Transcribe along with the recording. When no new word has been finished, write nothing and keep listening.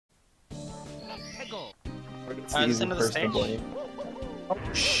It's the easy into the person to stage. blame. Oh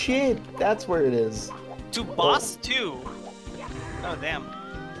shit! That's where it is. To boss 2. Oh damn.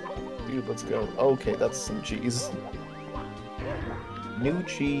 Dude, let's go. Okay, that's some cheese. New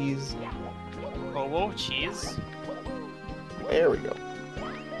cheese. Oh, whoa, cheese. There we go.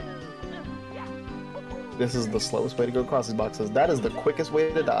 This is the slowest way to go across these boxes. That is the quickest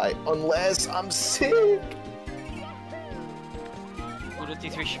way to die, unless I'm sick. Ability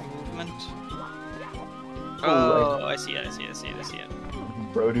 3 movement. Oh, Oh, I see it.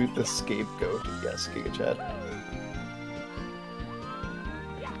 Bro, dude, the scapegoat. Yes, Giga Chat.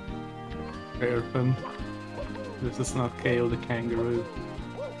 Hairpin. This is not Kale the kangaroo.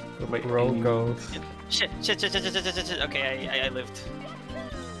 By Roll any goes. means. Shit. Okay, I lived.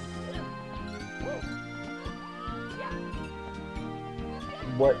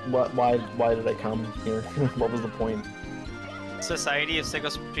 Why did I come here? What was the point? Society of Sego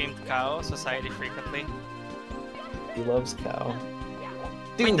streamed cow. Society frequently. He loves cow.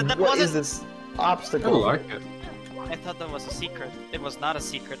 Wait, Dude, that what is wasn't- this I obstacle? like it. I thought that was a secret. It was not a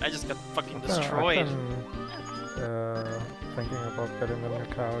secret. I just got fucking I've destroyed. been, thinking about getting the new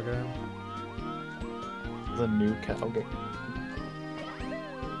cow again. The new cow game.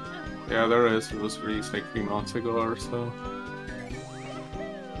 Yeah, there is. It was released like 3 months ago or so.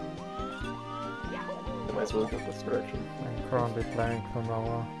 I might as well go this direction. I'm currently playing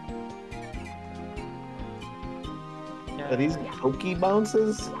Konoha. Are these Poke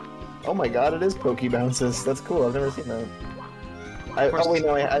Bounces? Oh my god, it is Poke Bounces. That's cool, I've never seen that. Oh wait,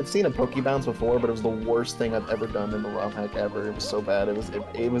 no, I've seen a Poke Bounce before, but it was the worst thing I've ever done in the ROM hack ever. It was so bad. It was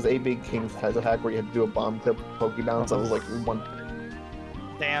 8-Bit King's Kaizo hack where you had to do a bomb tip Poke Bounce. I was like, one.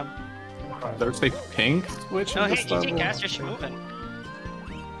 Damn. There's a pink switch Oh, in hey, this GG level? Caster, she moving.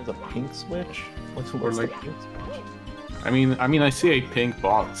 There's a pink switch? What's like- the pink switch? I mean, I see a pink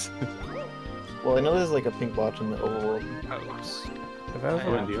box. Well, I know there's like a pink botch in the overworld. Oops. If there's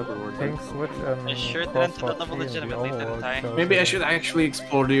Oh, a in the overworld. pink switch and I sure didn't enter that crosswalk level key in the legitimately, didn't overworld I? shows Maybe I you- should actually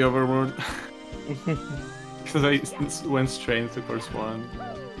explore the overworld. Because I went straight to the first one.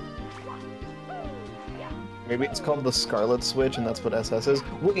 Maybe it's called the Scarlet Switch, and that's what SS is.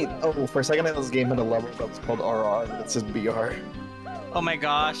 Wait, oh, for a second I thought this game had a level that was called RR, but it says BR. Oh my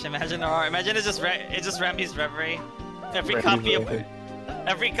gosh, imagine it's just Rambi's Reverie. Every Randy's copy Reverie.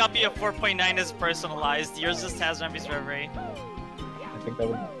 every copy of 4.9 is personalized. Yours just has Rambi's Reverie. I think that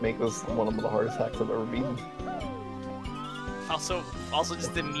would make this one of the hardest hacks I've ever beaten. Also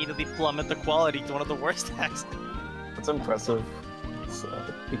just immediately plummet the quality to one of the worst hacks. It's impressive. It's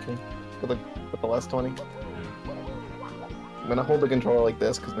PK with the last 20. I'm gonna hold the controller like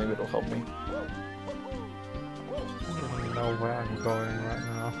this because maybe it'll help me. I don't know where I'm going right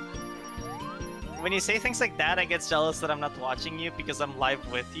now. When you say things like that, I get jealous that I'm not watching you because I'm live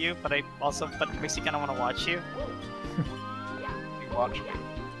with you, but it makes you kind of want to watch you. Watch.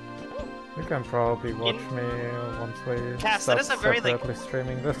 You can probably watch me once we Cass, start that is a very, like- separately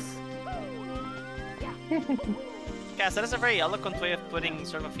streaming this. Cass, that is a very eloquent way of putting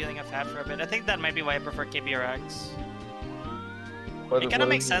sort of a feeling I've had for a bit. I think that might be why I prefer KBRX. It kind of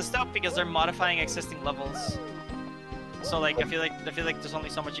makes sense though, because they're modifying existing levels. So like, I feel like there's only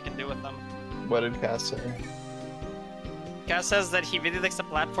so much you can do with them. What did Cass say? Cass says that he really likes the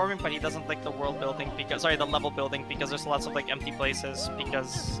platforming, but he doesn't like the world building the level building because there's lots of like empty places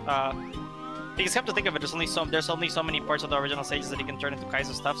because you have to think of it. There's only so many parts of the original stages that you can turn into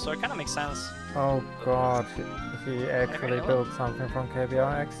Kaizo stuff, so it kind of makes sense. Oh god, he actually built something from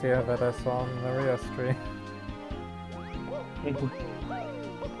KBRX here that I saw on Maria stream. It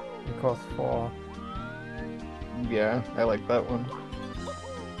costs 4. Yeah, I like that one.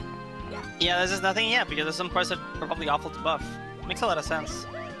 Yeah, there's just nothing yet because there's some parts that are probably awful to buff. Makes a lot of sense.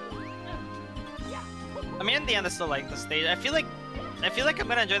 I mean, in the end, I still like the stage. I feel like I'm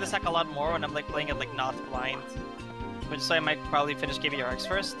gonna enjoy this hack a lot more when I'm like playing it like not blind, which is why I might probably finish KBRX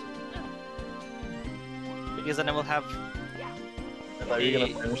first, because then I will have. I thought you were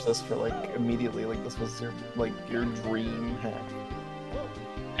gonna finish this for like immediately, like this was your dream hack.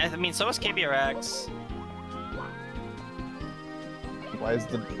 I mean, so is KBRX.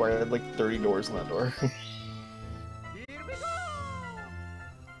 Why are like 30 doors in that door?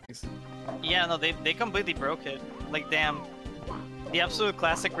 Yeah, no, they completely broke it. Like, damn. The absolute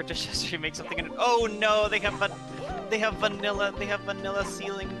classic British history makes something in it. Oh no, they have vanilla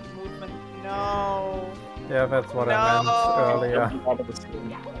ceiling movement. No. Yeah, that's what I meant earlier. Jump on top of the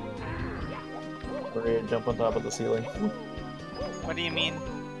ceiling. Maria, jump on top of the ceiling. What do you mean?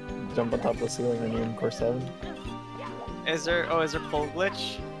 Jump on top of the ceiling when you're in Core 7. Is there pole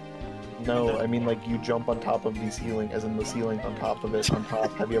glitch? No, I mean like you jump on top of the ceiling, as in the ceiling on top of it, on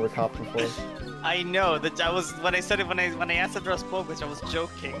top. Have you ever topped before? I know that I was when I said it when I asked if there was Spoglish, I was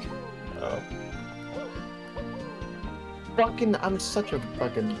joking. Oh. Fucking, I'm such a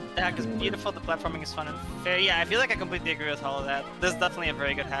fucking. The hack is beautiful. The platforming is fun and fair. Yeah, I feel like I completely agree with all of that. This is definitely a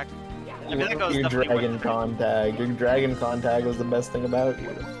very good hack. I feel like I was Your definitely dragon contag. Your dragon contag was the best thing about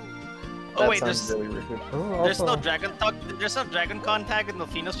you. Oh That wait, sounds there's really rude. there's no dragon talk. There's no dragon contact in the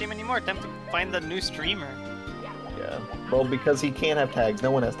Fino stream anymore. Time to find the new streamer. Yeah. Well, because he can't have tags.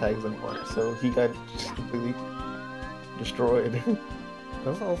 No one has tags anymore, so he got just completely destroyed.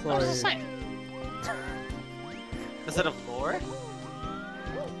 There's also I was a... just saying. Is it of lore?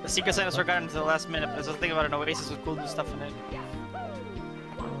 The secret sign is forgotten until the last minute, but there's a thing about an oasis with cool new stuff in it.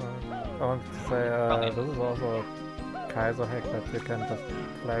 I wanted to say, this is also a Kaiser hack that you can just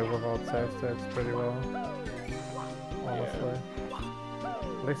play without save states pretty well. Honestly.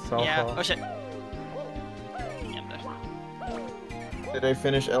 At least so Yeah. far. Oh shit. Yeah, I'm dead. Did I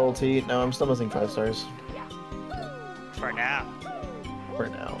finish LT? No, I'm still missing 5 stars. For now. For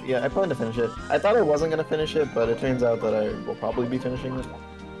now. Yeah, I plan to finish it. I thought I wasn't gonna finish it, but it turns out that I will probably be finishing it.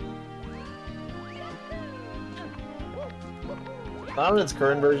 Not in its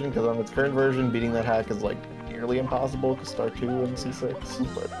current version, because on its current version, beating that hack is like nearly impossible because star 2 and C6.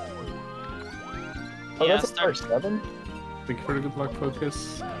 But oh, Yeah, that's a star 7. Thank you for the good luck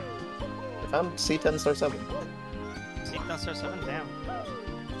focus. I found C10 star 7. See, that's star 7. Damn.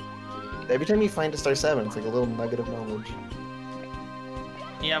 Every time you find a star 7, it's like a little nugget of knowledge.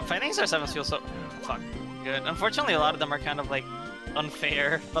 Yeah, finding star 7s feels so good. Unfortunately, a lot of them are kind of like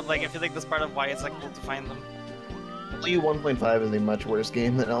unfair, but like I feel like that's part of why it's like cool to find them. LU 1.5 is a much worse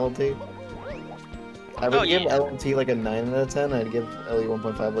game than LT. I would give LT like a 9 out of 10. I'd give LU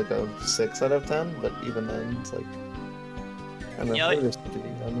 1.5 like a 6 out of 10. But even then, it's like I don't know. Yeah, like,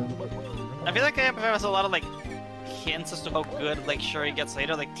 I feel like it has a lot of like hints as to how good like Shuri gets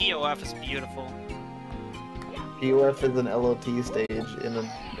later. Like TOF is beautiful. TOF is an LOT stage in an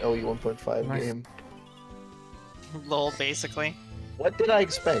LU 1.5 Nice. game. Lol, basically. What did I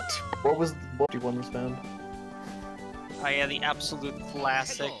expect? What do you want this found? Oh yeah, the absolute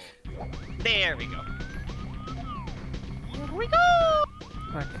classic. There we go. Here we go!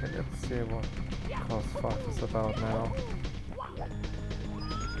 Okay, let's see what Cause Fox is about now.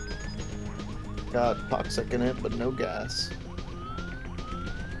 Got toxic in it, but no gas.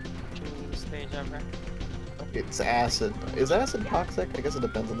 Coolest stage ever. It's acid. Is acid toxic? I guess it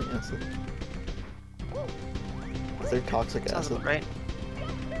depends on the acid. Is there toxic Sounds acid? about right.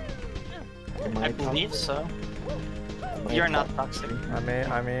 Am I believe toxic? so. Am I You're not toxic. I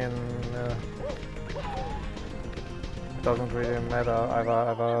mean, it doesn't really matter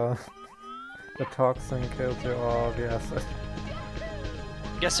either the toxin kills you or the acid.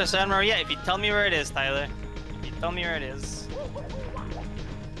 Yes, sir, San Maria. If you tell me where it is, Tyler. If you tell me where it is. Is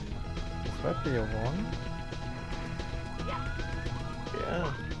that the one?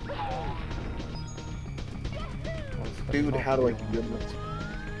 Yeah. Or is that Dude, not how do I the keep one? doing this?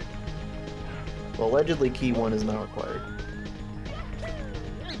 Well, allegedly key 1 is not required.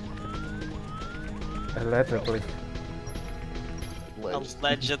 Allegedly.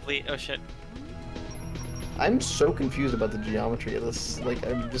 Allegedly. Oh shit. I'm so confused about the geometry of this. Like,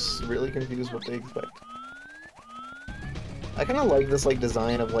 I'm just really confused what they expect. I kind of like this like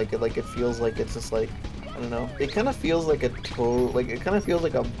design of like it feels like it's just like I don't know. It kind of feels like it kind of feels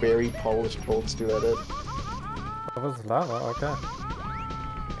like a very polished Cold Stew edit. That was lava, okay.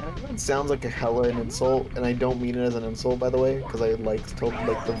 It sounds like a hella an insult, and I don't mean it as an insult, by the way, because I like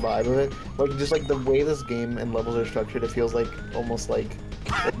the vibe of it. Like just like the way this game and levels are structured, it feels like almost like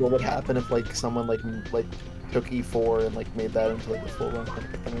what would happen if like someone like took E4 and like made that into like a full run.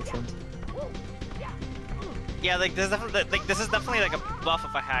 If that makes sense. Yeah, like this is definitely like a buff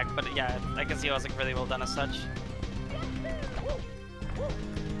of a hack, but yeah, I can see it was like really well done as such.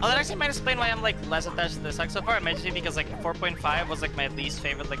 Oh, that actually might explain why I'm like less attached to this hack so far. It might just be because like 4.5 was like my least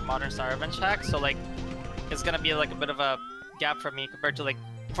favorite like modern Star Revenge hack, so like it's gonna be like a bit of a gap for me compared to like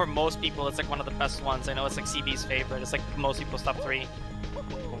for most people it's like one of the best ones. I know it's like CB's favorite. It's like most people's top 3.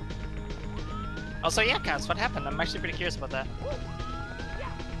 Also, yeah, Cass, what happened? I'm actually pretty curious about that.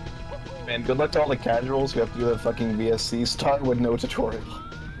 Man, good luck to all the casuals who have to do that fucking VSC star with no tutorial.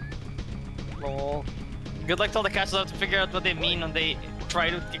 Lol. Good luck to all the casuals who have to figure out what they mean when they try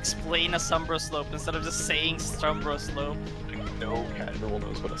to explain a Sombro slope instead of just saying Sombro slope. No casual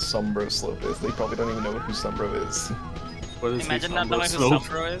knows what a Sombro slope is. They probably don't even know who Sombro is. What is Imagine this not number knowing who slope?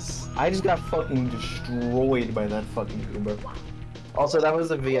 Sombro is. I just got fucking destroyed by that fucking Goomba. Also, that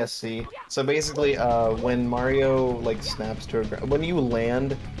was a VSC. So basically, when Mario like snaps to a when you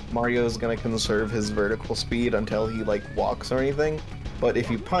land, Mario's gonna conserve his vertical speed until he like walks or anything. But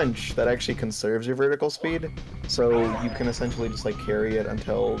if you punch, that actually conserves your vertical speed. So you can essentially just like carry it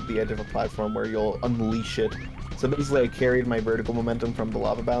until the edge of a platform where you'll unleash it. So basically, I carried my vertical momentum from the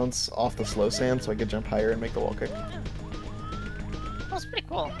lava bounce off the slow sand, so I could jump higher and make the wall kick. That's pretty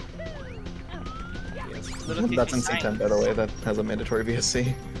cool. That's in C10, by the way. That has a mandatory VSC.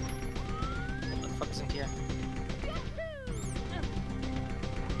 What the fuck's in here?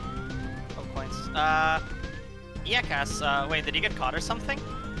 Oh, coins. Yeah, Cass. Wait, did you get caught or something?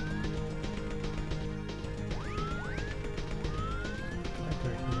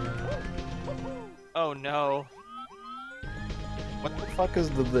 Oh no. What the fuck is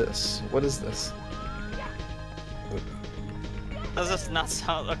this? What is this? Does this not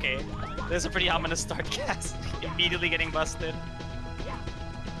sound okay? There's a pretty ominous start, Cass. Immediately getting busted.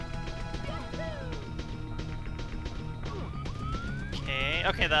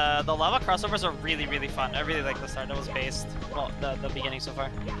 Okay, the lava crossovers are really fun. I really like the start that was based. Well, the beginning so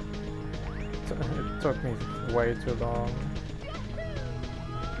far. It took me way too long.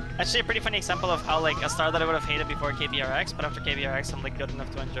 Actually, a pretty funny example of how like a star that I would have hated before KBRX, but after KBRX I'm like good enough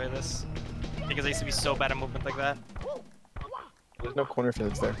to enjoy this. Because I used to be so bad at movement like that. There's no corner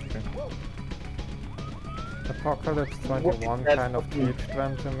physics there. Okay. Apocalypse 21 kind of teached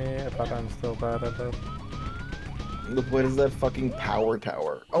them to me, but I'm still bad at it. Look, what is that fucking power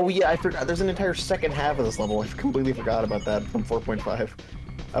tower? Oh yeah, I forgot. There's an entire second half of this level. I completely forgot about that from 4.5.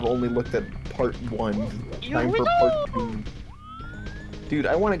 I've only looked at part 1. Time for part 2. Dude,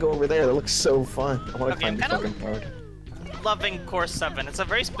 I want to go over there. That looks so fun. I want to find the fucking power. Loving Course 7. It's a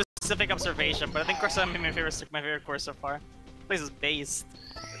very specific observation, but I think Course 7 is my favorite course so far. This place is based.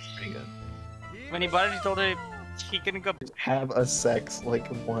 It's pretty good. When he bought it, he told her he couldn't go. Have a sex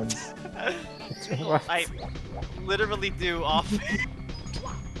like once. I literally do often.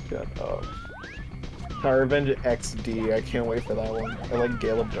 Shut up. Power Revenge XD. I can't wait for that one. I like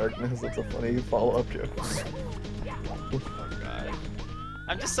Gale of Darkness. That's a funny follow-up joke.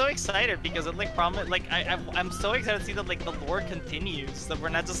 I'm just so excited because it like I'm so excited to see that like the lore continues. That we're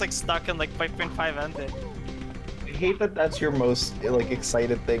not just like stuck in like 5.5 ended. I hate that that's your most like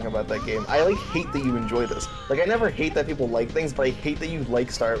excited thing about that game. I like hate that you enjoy this. Like I never hate that people like things, but I hate that you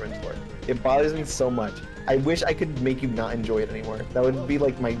like Star Revenge lore. It bothers me so much. I wish I could make you not enjoy it anymore. That would be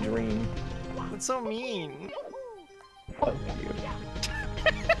like my dream. That's so mean. Fuck you.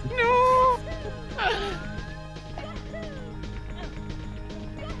 No.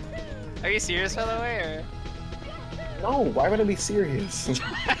 Are you serious, by the way, or? No, why would I be serious?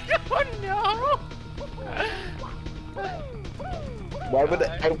 Oh no! Why would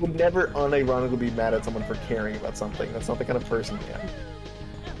I would never unironically be mad at someone for caring about something. That's not the kind of person I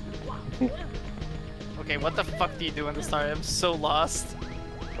am. Okay, what the fuck do you do in the star? I'm so lost.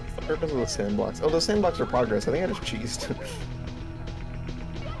 What's the purpose of the sandblocks? Oh, those sandblocks are progress. I think I just cheesed.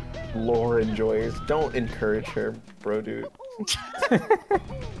 Lore enjoys. Don't encourage her, bro, dude.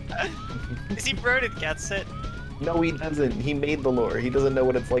 Is he bro that gets it? No, he doesn't. He made the lore. He doesn't know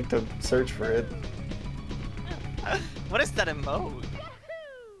what it's like to search for it. What is that emote?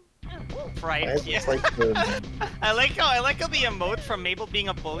 Pride cute. Like the... I like how the emote from Mabel being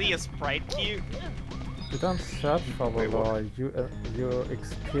a bully is pride cute. You don't search for the lore, you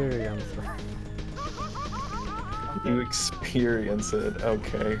experience it. You experience it,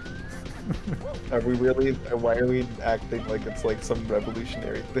 okay. Are we really? Why are we acting like it's like some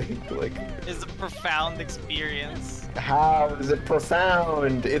revolutionary thing? Like, it's a profound experience. How is it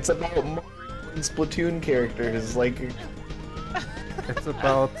profound? It's about Mario and Splatoon characters. Like, it's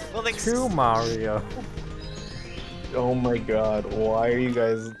about well, like, two Mario. Oh my god! Why are you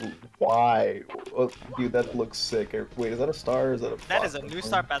guys? Why? Oh, dude, that looks sick. Wait, is that a star or is that a? That is a new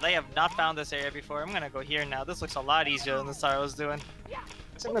star path. I have not found this area before. I'm gonna go here now. This looks a lot easier than the star I was doing.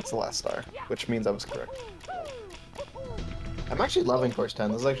 I think that's the last star, which means I was correct. I'm actually loving Course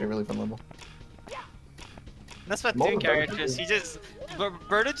 10. This is actually a really fun level. That's Splatoon characters. He just...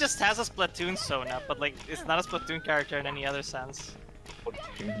 Birdo just has a Splatoon Sona, but like, it's not a Splatoon character in any other sense.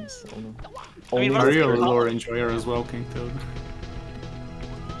 Splatoon Sona. I mean, Mario lore enjoyer as well, King Toad.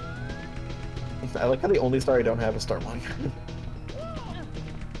 I like how the only star I don't have is Star 1.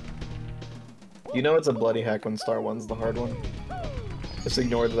 You know it's a bloody hack when Star 1's the hard one. Just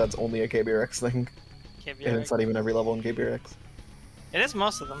ignore that that's only a KBRX thing. KBRX. And it's not even every level in KBRX. It is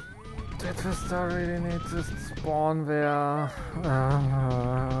most of them. Did the star really need to spawn there?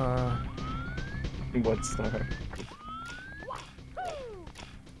 What star?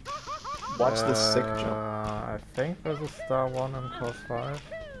 Watch the sick jump. I think there's a star 1 in course 5.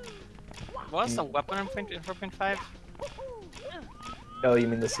 What's the weapon in 4.5? Oh, you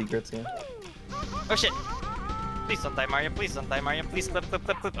mean the secrets, yeah. Oh shit! Please don't die, Mario. Please don't die, Mario. Please clip.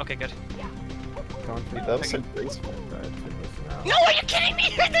 Okay, good. Don't Dude, be that was so graceful. No, are you kidding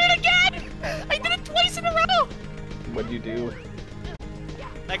me? I did it again! I did it twice in a row! What'd you do?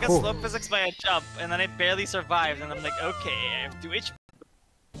 I got slow physics by a jump, and then I barely survived, and I'm like, okay, I have 2 HP.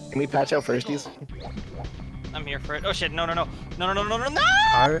 Can we patch out firsties? I'm here for it. Oh shit, no! I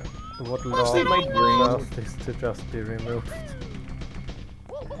would love Actually, my dream. this to just be removed.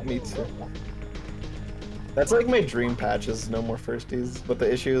 Me too. That's like my dream patch is no more firsties, but the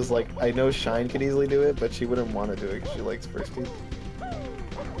issue is like, I know Shine could easily do it, but she wouldn't want to do it because she likes firsties.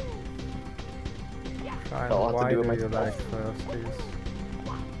 Why do you like firsties?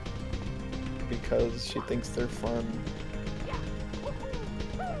 Because she thinks they're fun.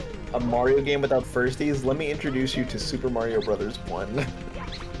 A Mario game without firsties? Let me introduce you to Super Mario Bros. 1.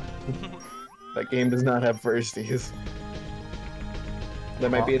 That game does not have firsties. That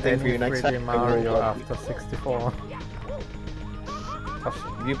might be a thing for you next time. Mario after 64.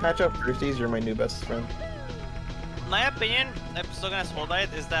 If you patch up firsties, you're my new best friend. My opinion, I'm still gonna hold by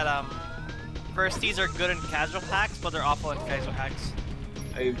it, is that firsties are good in casual hacks, but they're awful in casual hacks.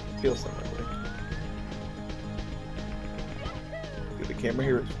 I feel similarly. Dude, the camera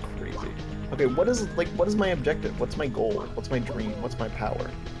here is crazy. Okay, what is my objective? What's my goal? What's my dream? What's my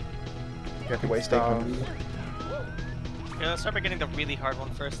power? Do I stay hungry? Yeah, let's start by getting the really hard one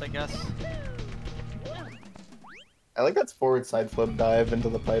first, I guess. I like that forward side flip dive into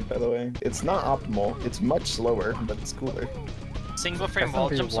the pipe, by the way. It's not optimal. It's much slower, but it's cooler. Single frame wall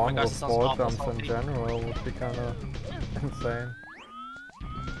jumps, oh my gosh, with it sounds wall awful. jumps in general would be kind of insane.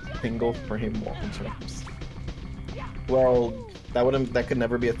 Single frame wall jumps. Well, that could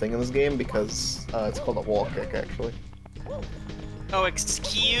never be a thing in this game because it's called a wall kick, actually. Oh,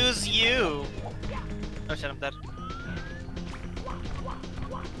 excuse you! Oh shit, I'm dead.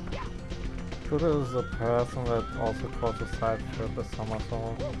 Good is a person that also calls a side flip a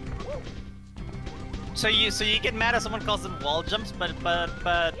somersault. So you get mad if someone calls them wall jumps,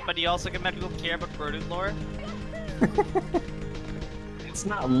 but you also get mad people care about Birdie lore? It's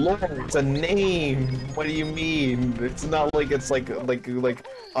not lore, it's a name. What do you mean? It's not like it's like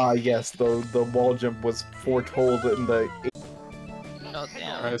yes, the wall jump was foretold in the. Oh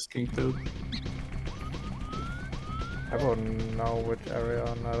damn. Asking too. I wouldn't know which area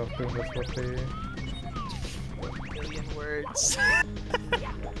Night of Doom this would be. 4 billion words.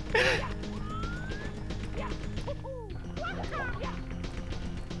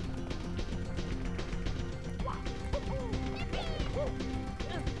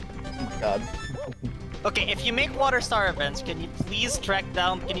 God. Okay, if you make water star events, can you please track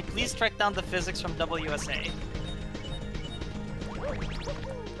down the physics from WSA?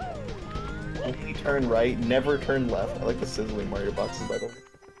 Only turn right, never turn left. I like the sizzling Mario boxes, by the way.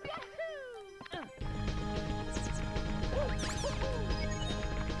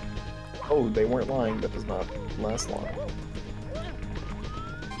 Oh, they weren't lying. That does not last long.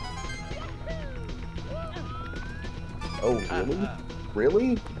 Oh, really?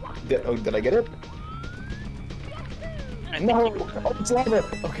 Really? Did I get it? No! Oh, it's lava!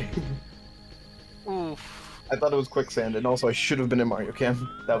 Okay. Oof. I thought it was quicksand, and also I should have been in Mario Cam.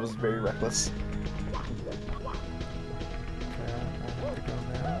 That was very reckless.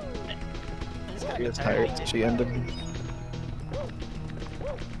 She is tired. She ended.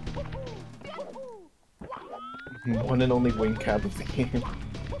 One and only wing cap of the game.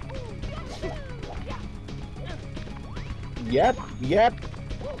 Yep.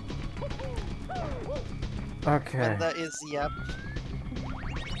 Okay. And that is yep.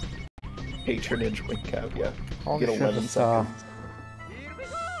 Patronage wing cap, yeah. Holy Get shit, 11 it's, seconds.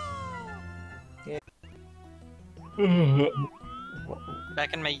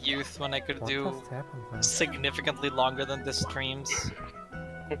 Back in my youth when I could What do just happened there? significantly longer than this streams.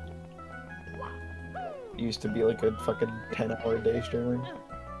 It used to be like a fucking 10-hour day streamer.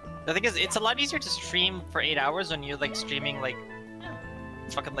 The thing is, it's a lot easier to stream for 8 hours when you're like streaming like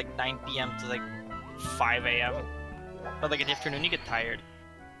fucking like 9 PM to like 5 AM. But like in the afternoon you get tired.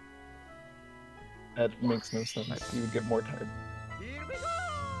 That makes no sense. You would get more tired.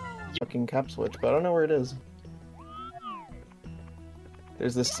 Fucking cap switch, but I don't know where it is.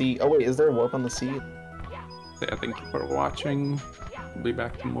 There's the sea. Oh wait, is there a warp on the sea? Yeah, thank you for watching. We'll be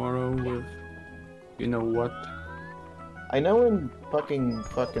back tomorrow with you know what. I know in fucking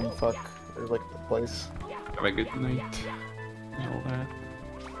fuck, there's like a place. Have a good night and all that.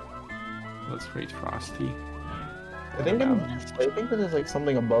 Let's rate Frosty. I think there's like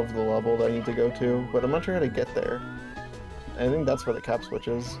something above the level that I need to go to, but I'm not sure how to get there. I think that's where the cap switch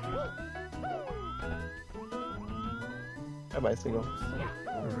is. Bye bye, Seagull.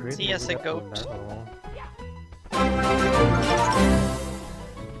 Really See, yes, a weird goat. level.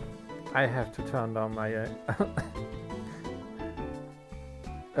 I have to turn down my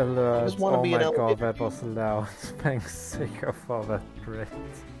alerts. wanna Oh be my an god, elevator. that was loud. Thanks, Seiko, for that great.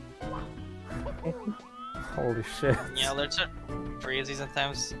 Holy shit. Yeah, alerts are crazy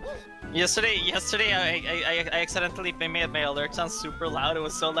sometimes. Yesterday, I accidentally made my alert sound super loud. It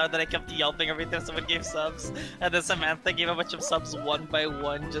was so loud that I kept yelping every time someone gave subs. And then Samantha gave a bunch of subs one by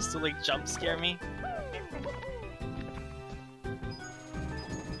one just to like jump scare me.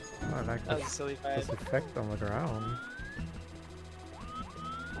 Oh, I like That was this, silly bad. this effect on the ground.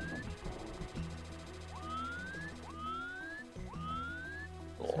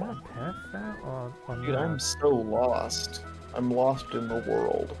 Is there a path there or Dude, not? I'm so lost. I'm lost in the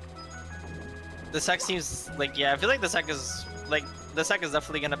world. This hack seems like, yeah, I feel like this hack is like, this hack is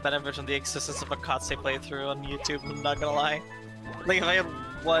definitely gonna benefit from the existence of a Kotse playthrough on YouTube, I'm not gonna lie. Like if I had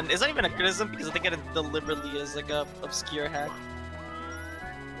one, it's not even a criticism because I think it deliberately is like a obscure hack.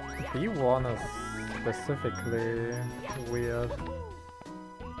 B1 is specifically weird.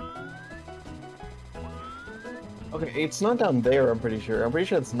 Okay, it's not down there, I'm pretty sure. I'm pretty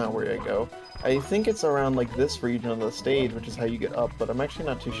sure that's not where I go. I think it's around like this region of the stage, which is how you get up, but I'm actually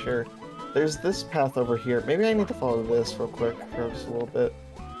not too sure. There's this path over here. Maybe I need to follow this real quick for just a little bit.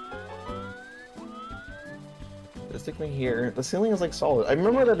 Just take me here. The ceiling is like solid. I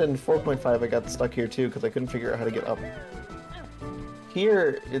remember that in 4.5 I got stuck here too because I couldn't figure out how to get up.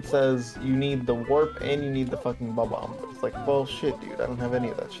 Here it says you need the warp and you need the fucking bomb. It's like, well shit dude, I don't have any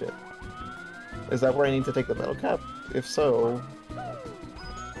of that shit. Is that where I need to take the metal cap? If so...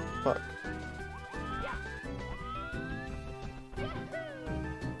 Fuck.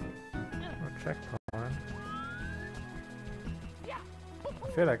 Checkpoint.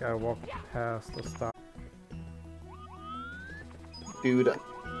 I feel like I walked past the start. Dude,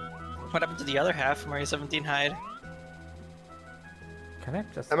 What happened to the other half, Mario 17 hide? Can I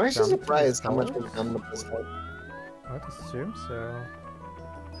just I'm actually jump to the surprised how much stars? we've done with this one. I would assume so.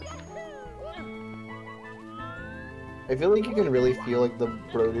 I feel like you can really feel like the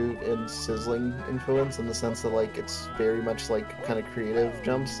Brodoot and Sizzling influence in the sense that like it's very much like kind of creative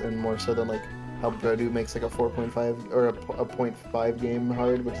jumps and more so than like how Brodoot makes like a 4.5 or a 0.5 game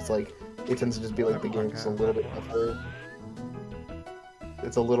hard, which is like it tends to just be like the game's just a little bit tougher.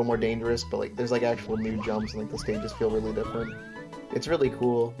 It's a little more dangerous, but like there's like actual new jumps and like the stages feel really different. It's really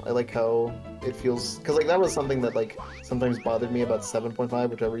cool. I like how it feels, because like that was something that like sometimes bothered me about 7.5,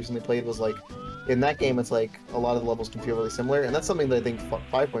 which I recently played, was like in that game it's like a lot of the levels can feel really similar, and that's something that I think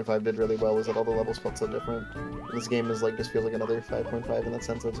 5.5 did really well, was that all the levels felt so different. And this game is like just feels like another 5.5 in that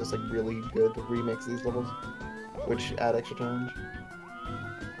sense. It's just like really good remakes of these levels, which add extra challenge.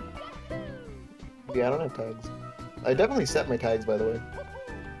 Yeah, I don't have tags. I definitely set my tags, by the way.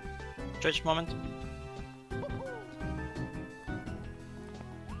 Twitch moment.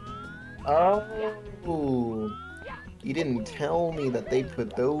 Oh, you didn't tell me that they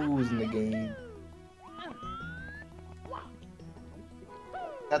put those in the game.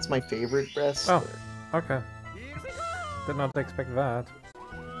 That's my favorite wrestler. Oh, okay. Did not expect that.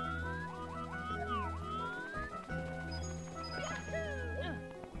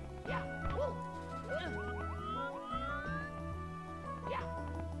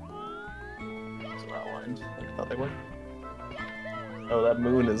 That's what I wanted. I thought they were. Oh, that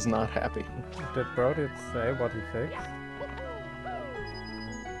moon is not happy. Did Brody say what he fixed?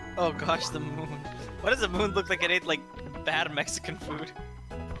 Oh gosh, the moon. Why does the moon look like it ate like bad Mexican food?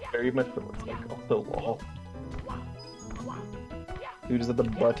 Very much what it looks like. Also, lol. Dude, is that the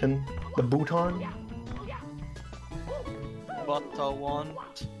button? The bouton? What I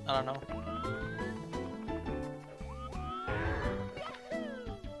want? I don't know.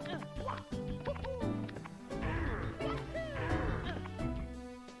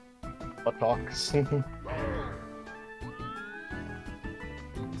 Buttocks. Splat.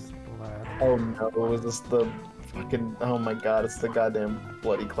 Oh no, is this the fucking... Oh my god, it's the goddamn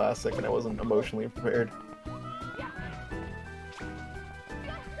bloody classic and I wasn't emotionally prepared.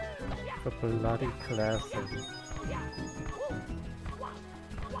 The bloody classic.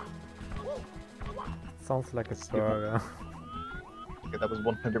 Sounds like a burger. Okay, that was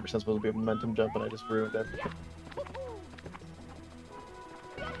 100% supposed to be a momentum jump and I just ruined everything.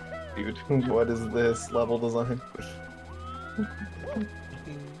 Dude, what is this level design?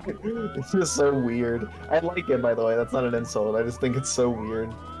 It's just so weird. I like it, by the way, that's not an insult. I just think it's so weird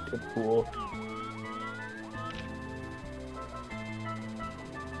and cool.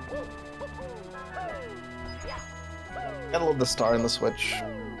 Gotta love the star in the Switch.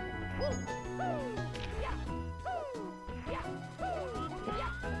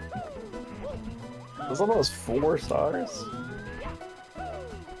 There's almost 4 stars.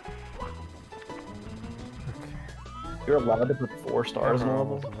 You're allowed to put 4 stars in a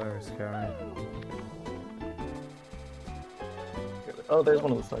level? Very scary. Oh, there's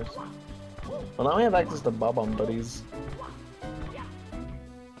one of the stars. Well, now we have access to Bob-omb buddies.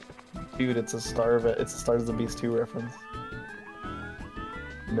 Dude, it's a Stars of the Beast 2 reference.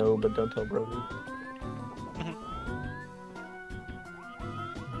 No, but don't tell Brody.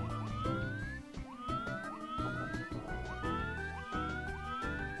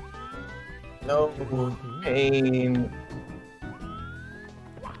 No pain.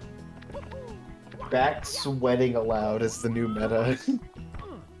 Back sweating aloud is the new meta.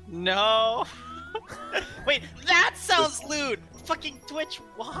 No. Wait, that sounds lewd. Fucking Twitch,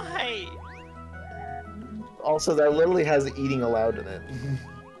 why? Also, that literally has eating aloud in it.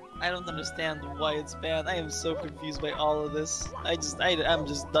 I don't understand why it's banned. I am so confused by all of this. I'm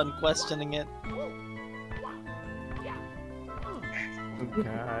just done questioning it. Okay,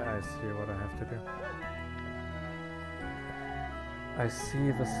 I see what I have to do. I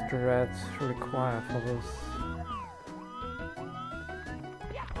see the strats required for this.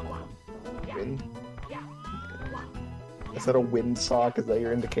 Wind? Is that a wind sock? Is that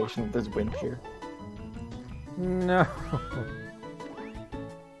your indication that there's wind here? No.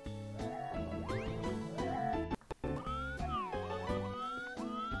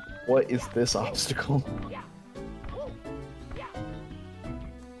 What is this obstacle?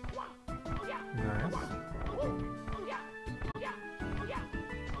 Nice.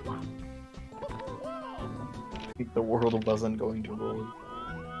 I think the world wasn't going to roll.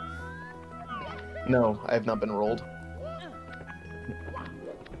 No, I have not been rolled.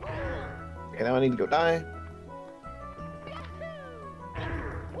 Okay, now I need to go die.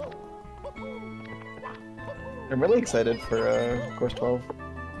 I'm really excited for course 12.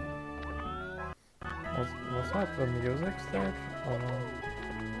 Was that the music stage? Or no?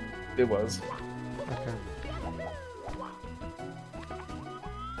 It was. Okay.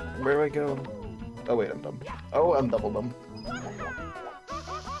 Where do I go? Oh wait, I'm dumb. Oh, I'm double dumb.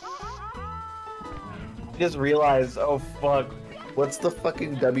 I just realized, oh fuck, what's the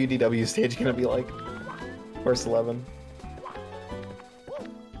fucking WDW stage gonna be like? Course 11.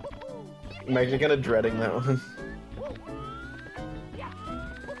 I'm actually kinda dreading that one.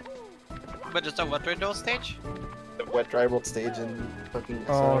 But just a what window stage? The wet dry world stage in fucking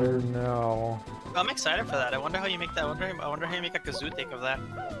Oh Saturn. no. I'm excited for that. I wonder how you make that. I wonder how you make a kazoo take of that.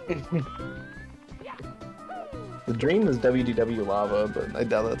 The dream is WDW lava, but I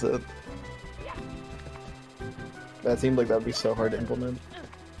doubt that's it. That seemed like that'd be so hard to implement.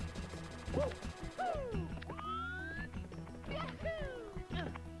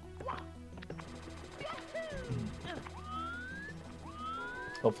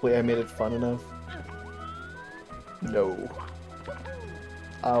 Hopefully I made it fun enough. No.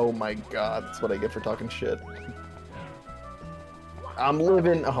 Oh my god, that's what I get for talking shit. I'm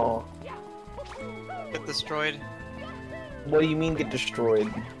living. Oh. Get destroyed. What do you mean get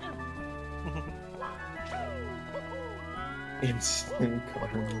destroyed? Instant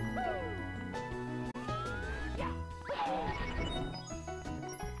karma.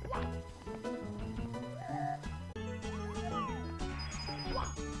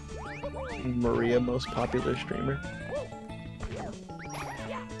 Maria, most popular streamer.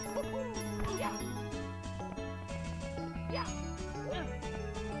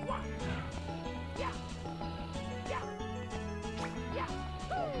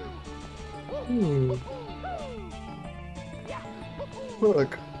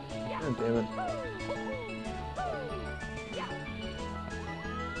 Look. God damn it.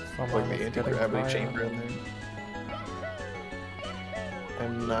 Someone Like the is anti-gravity getting chamber tired. in there.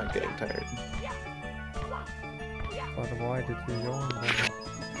 I'm not getting tired. But why did you yawn then?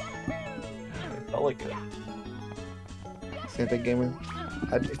 I felt like it. Santa Gamer.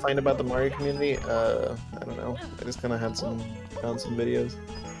 How did you find about the Mario community? I don't know. I just kind of found some videos.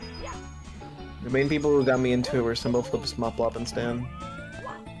 The main people who got me into it were Symbol Flips, Moplop, and Stan.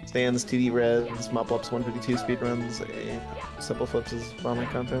 Stan's TD Reds, Moplop's 152 speedruns, Simple Flips is ramen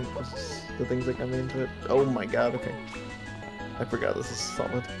content. This is the things that got me into it. Oh my god, okay. I forgot this is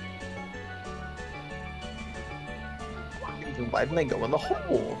solid. Why didn't I go in the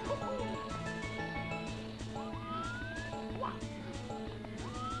hole?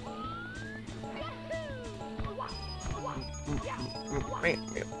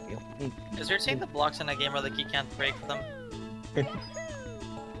 Is there saying the blocks in a game are like you can't break them?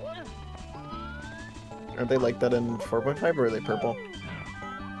 Are they like that in 4.5 or are they purple?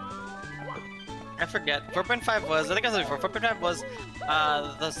 I forget. 4.5 was, I think I said before, 4.5 was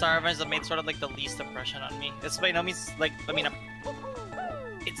the Star Revenge that made sort of like the least impression on me. It's by no means like, I mean,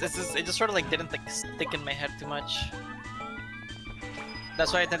 it just sort of like didn't like stick in my head too much.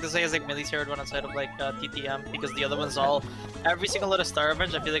 That's why I tend to say it's like my least favorite one outside of like TTM, because the other ones all, every single little Star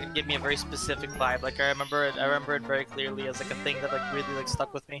Revenge, I feel like it gave me a very specific vibe. Like I remember it very clearly as like a thing that like really like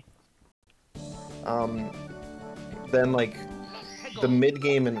stuck with me. Then like the mid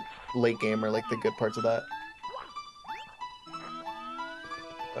game and late game are like the good parts of that.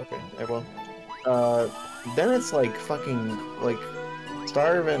 Okay, I will. Then it's like fucking like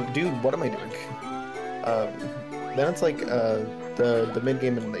Star Revenge. Dude, what am I doing? Then it's like the mid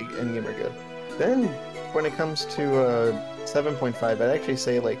game and the end game are good. Then when it comes to 7.5, I'd actually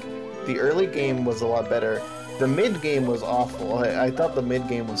say like the early game was a lot better. The mid game was awful. I thought the mid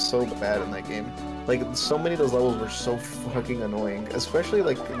game was so bad in that game. Like so many of those levels were so fucking annoying, especially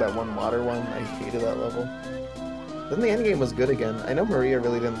like that one water one. I hated that level. Then the end game was good again. I know Maria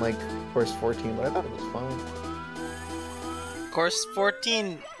really didn't like course 14, but I thought it was fine. Course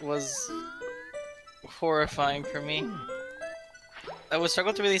 14 was horrifying for me. I was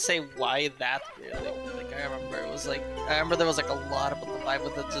struggling to really say why that really. Like I remember it was like there was like a lot about the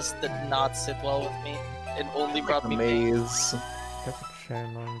vibe that just did not sit well with me. It only brought me maze. That's a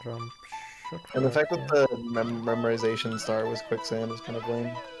chain long jump. And the fact that the memorization star was quicksand is kind of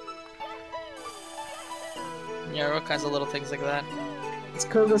lame. Yeah, all kinds of little things like that. It's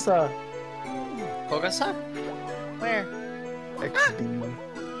Kogasa! Kogasa? Where? XD.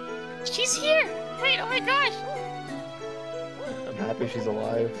 She's here! Wait, oh my gosh! I'm happy she's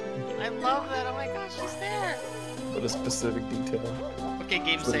alive. I love that, oh my gosh, she's there! What a specific detail. Okay,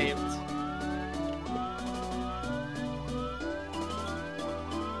 game saved.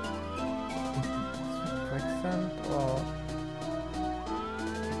 Quicksand or...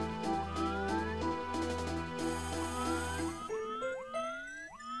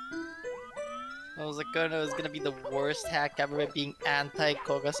 I was like, it was gonna be the worst hack ever by being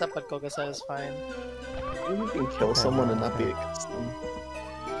anti-Kogasa, but Kogasa is fine. You can kill someone and not be against them.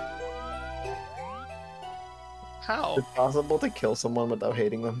 How? Is it possible to kill someone without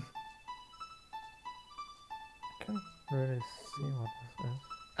hating them? I can't really see what this is.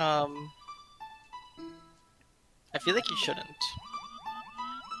 I feel like you shouldn't.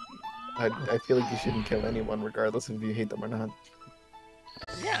 I feel like you shouldn't kill anyone regardless if you hate them or not.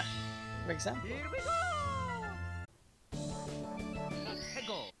 Yeah, for example.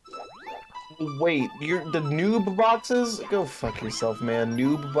 Wait, you're the noob boxes? Go fuck yourself, man.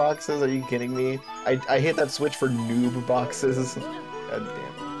 Noob boxes? Are you kidding me? I hit that switch for noob boxes. God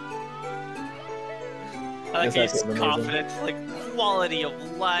damn. I like he's confident, like, quality of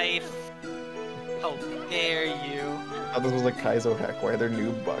life. How dare you? Oh, this was a Kaizo hack. Why are there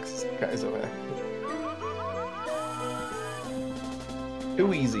noob boxes in Kaizo hack?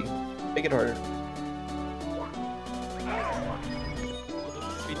 Too easy. Make it harder.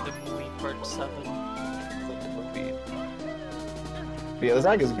 Part 7. But yeah, this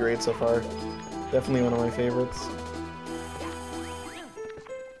hack is great so far. Definitely one of my favorites.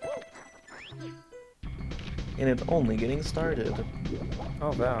 And it's only getting started.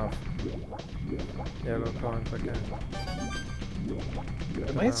 Oh, Valve. Yellow coins, okay.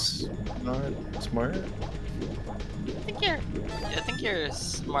 Am I smart? I think you're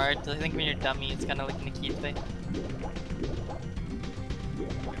smart. I think when you're dummy, it's kind of like Nikita.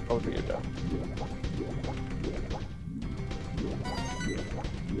 Probably you're dumb.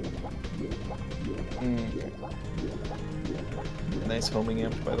 Nice homing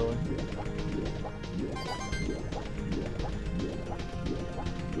amp, by the way.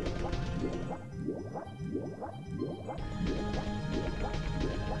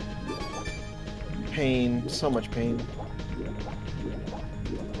 Pain, so much pain.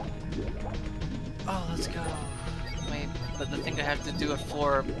 Oh, let's go. Wait, but the thing I have to do at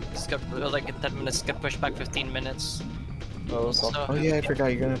 4, like in 10 minutes, get pushed back 15 minutes. Oh, oh yeah, I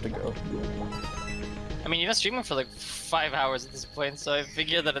forgot, you're gonna have to go. I mean, you've been streaming for like 5 hours at this point, so I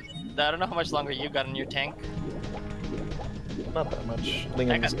figure that I don't know how much longer you got in your tank. Not that much. I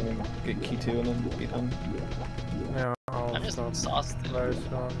think I'm just gonna get key 2 and then be done. Yeah, I'm just exhausted. Very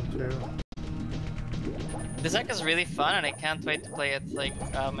strong too. This deck is really fun, and I can't wait to play it like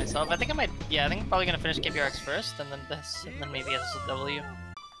myself. I think I might. Yeah, I think I'm probably gonna finish KPRX first, and then this, and then maybe SSW.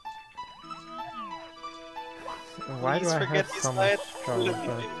 Why do I have so much trouble?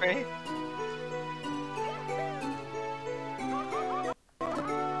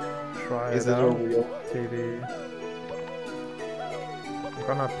 Try Is it it a out. real TV. I'm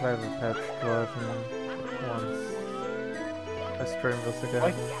gonna play the patched version. once I stream this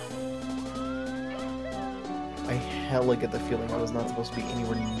again. I hella get the feeling I was not supposed to be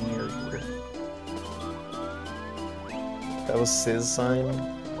anywhere near here. That was Siz's sign.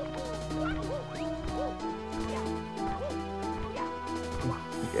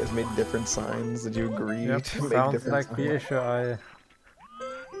 You guys made different signs. Did you agree Yep, to make sounds different like signs? the issue I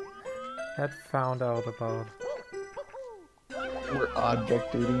had found out about. We're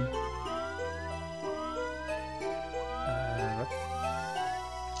object duty.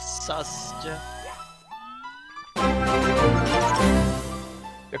 Sus, Jeff.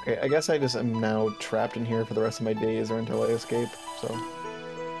 Okay, I guess I just am now trapped in here for the rest of my days or until I escape, so...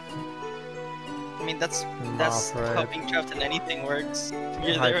 I mean, that's right. how being trapped in anything works.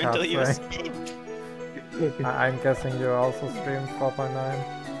 You're I there can't until you say. escape. I'm guessing you also stream 4.9?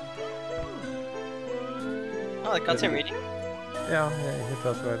 Oh, the cuts are reading. Yeah, he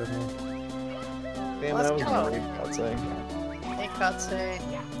does right at me. Damn, Let's I was go. worried about saying. Hey, Katse.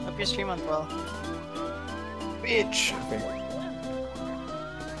 Hope your stream went well. Bitch! Okay.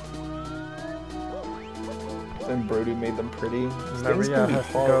 Then Brodu made them pretty. This thing's Maria gonna be has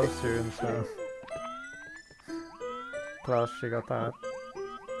to hard. go soon, so... Plus, she got that.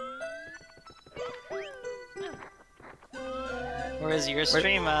 Where is your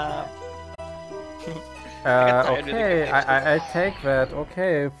stream? Okay, I take that,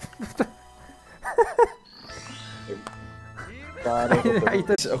 okay. God,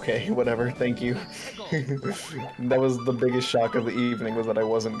 okay, whatever, thank you. That was the biggest shock of the evening, was that I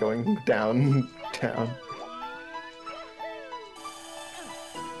wasn't going downtown.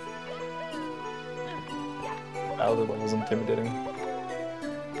 Bowser one was intimidating.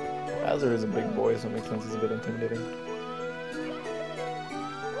 Bowser is a big boy, so it makes sense he's a bit intimidating.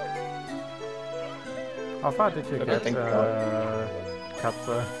 How far did you Okay, get, thank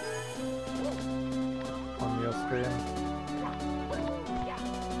Katze? On your stream?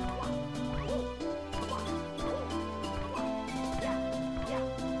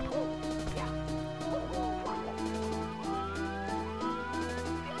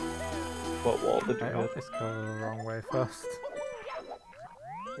 What wall did you I hit? always go the wrong way first.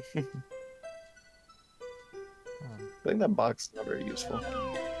 I think that box is not very useful.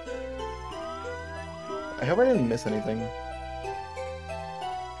 I hope I didn't miss anything.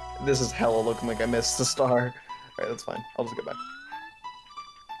 This is hella looking like I missed the star. Alright, that's fine. I'll just go back.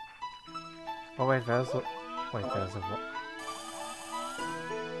 Oh wait, there's a... Wait, there's a wall.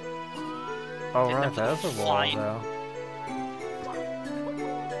 Oh Get right, them for the there's a wall flying. there.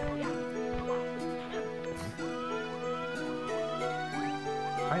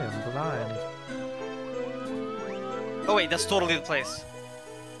 I am blind. Oh wait, that's totally the place.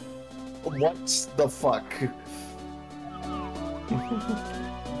 What the fuck?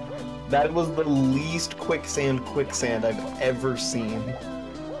 That was the least quicksand I've ever seen.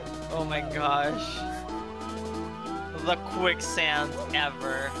 Oh my gosh. The quicksand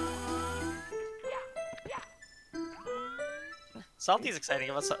ever. Salty's excited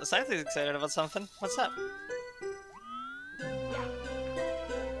about something. What's up?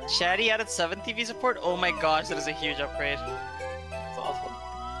 Shaddy added 7 TV support? Oh my gosh, that is a huge upgrade. That's awesome.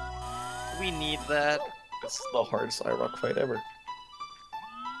 We need that. It's the hardest iRock fight ever.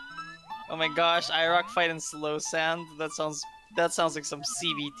 Oh my gosh, iRock fight in slow sand. That sounds like some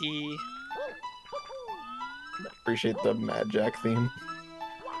CBT. Appreciate the Mad Jack theme.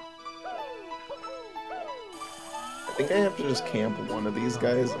 I think I have to just camp one of these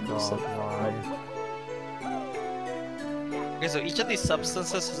guys and just like why? Okay, so each of these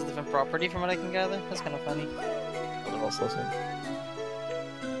substances has a different property from what I can gather. That's kind of funny. they're all slow sand.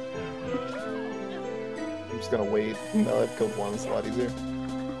 I'm just gonna wait. Now I've killed one, it's a lot easier.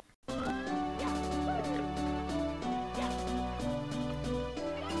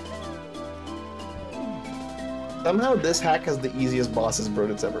 Somehow this hack has the easiest bosses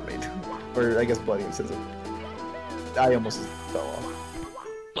Brodit's ever made. Or I guess Bloody and Scissor. I almost fell off.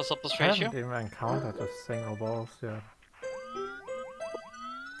 Plus up plus I ratio. haven't even encountered a single boss yet.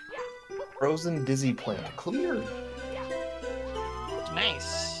 Frozen Dizzy Plant. Clear!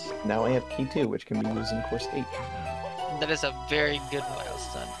 Nice. Now I have Key 2, which can be used in Course 8. That is a very good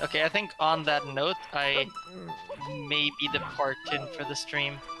milestone. Okay, I think on that note, I maybe depart in for the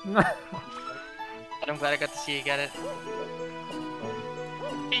stream. But I'm glad I got to see you get it.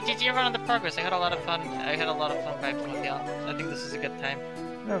 Hey, GG everyone on the progress. I had a lot of fun. Vibing with y'all. I think this is a good time.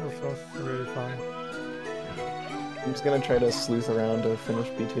 Yeah, this was really fun. I'm just gonna try to sleuth around to finish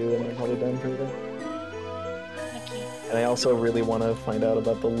B2 and I'm probably done for the day. Okay. And I also really want to find out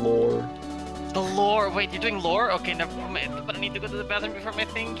about the lore The lore. Wait, you're doing lore? Okay, never mind. But I need to go to the bathroom before my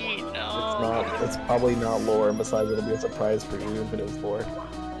thingy. No. It's probably not lore, and besides, it'll be a surprise for you if it is lore.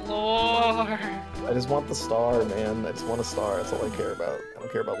 Lore. I just want the star, man. I just want a star. That's all I care about. I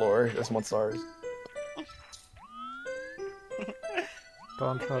don't care about lore. I just want stars.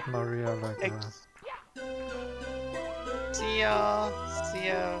 Don't hurt Maria like that. See ya,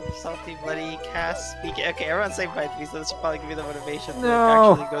 salty bloody cast speaking. Okay, everyone say bye, please. This should probably give me the motivation to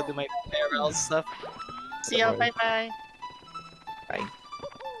actually go do my ARL stuff. See ya, bye bye. Bye.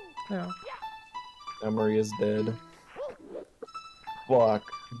 Yeah. Now Maria's dead. Fuck.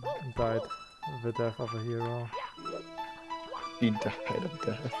 Died the death of a hero. He died of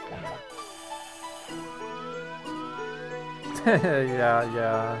death.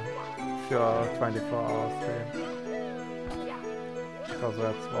 yeah. Sure, 24 hours stream. Because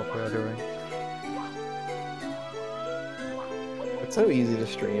that's what we're doing. It's so easy to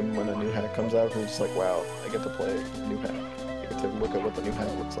stream when a new hack comes out, because it's just like, wow, I get to play a new hack. I get to look at what the new hack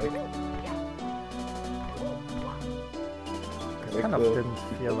looks like. It kind of didn't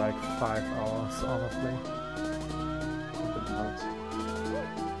feel like 5 hours, honestly.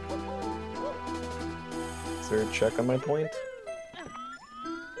 Is there a check on my point?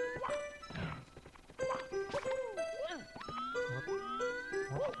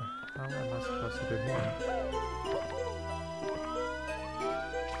 What the hell am I supposed to do here?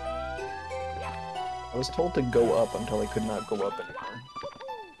 I was told to go up until I could not go up anymore.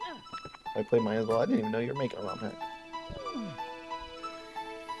 I played mine as well. I didn't even know you were making a ROM hack.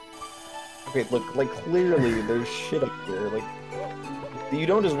 Okay, look, like, clearly there's shit up there. Like, you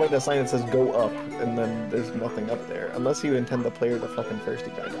don't just write a sign that says go up, and then there's nothing up there. Unless you intend the player to fucking thirsty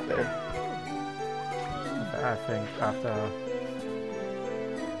guy up there. I think after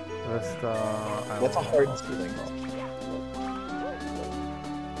this, That's a hard ceiling.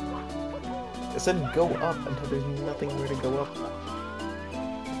 It said go up until there's nothing where to go up.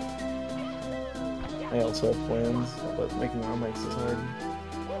 I also have plans, but making ROM hacks is hard.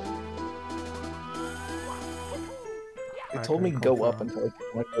 It told me go up until I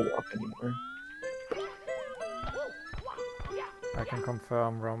can't go up anymore. I can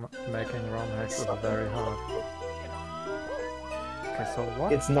confirm making ROM hacks is very hard. Okay, so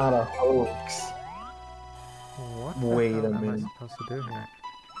what? It's not a hoax. What Wait the hell a minute. am I supposed to do here?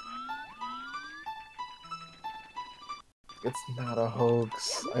 It's not a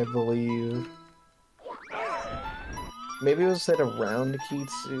hoax, I believe. Maybe it was said around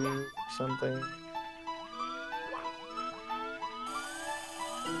Kitsu or something.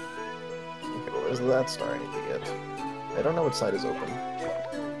 Okay, well, there's that star I need to get. I don't know which side is open.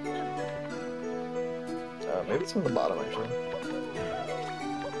 Maybe it's on the bottom, actually.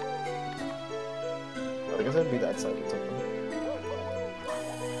 I guess it'd be that side that's open.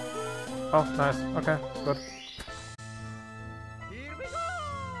 Oh, nice. Okay, good.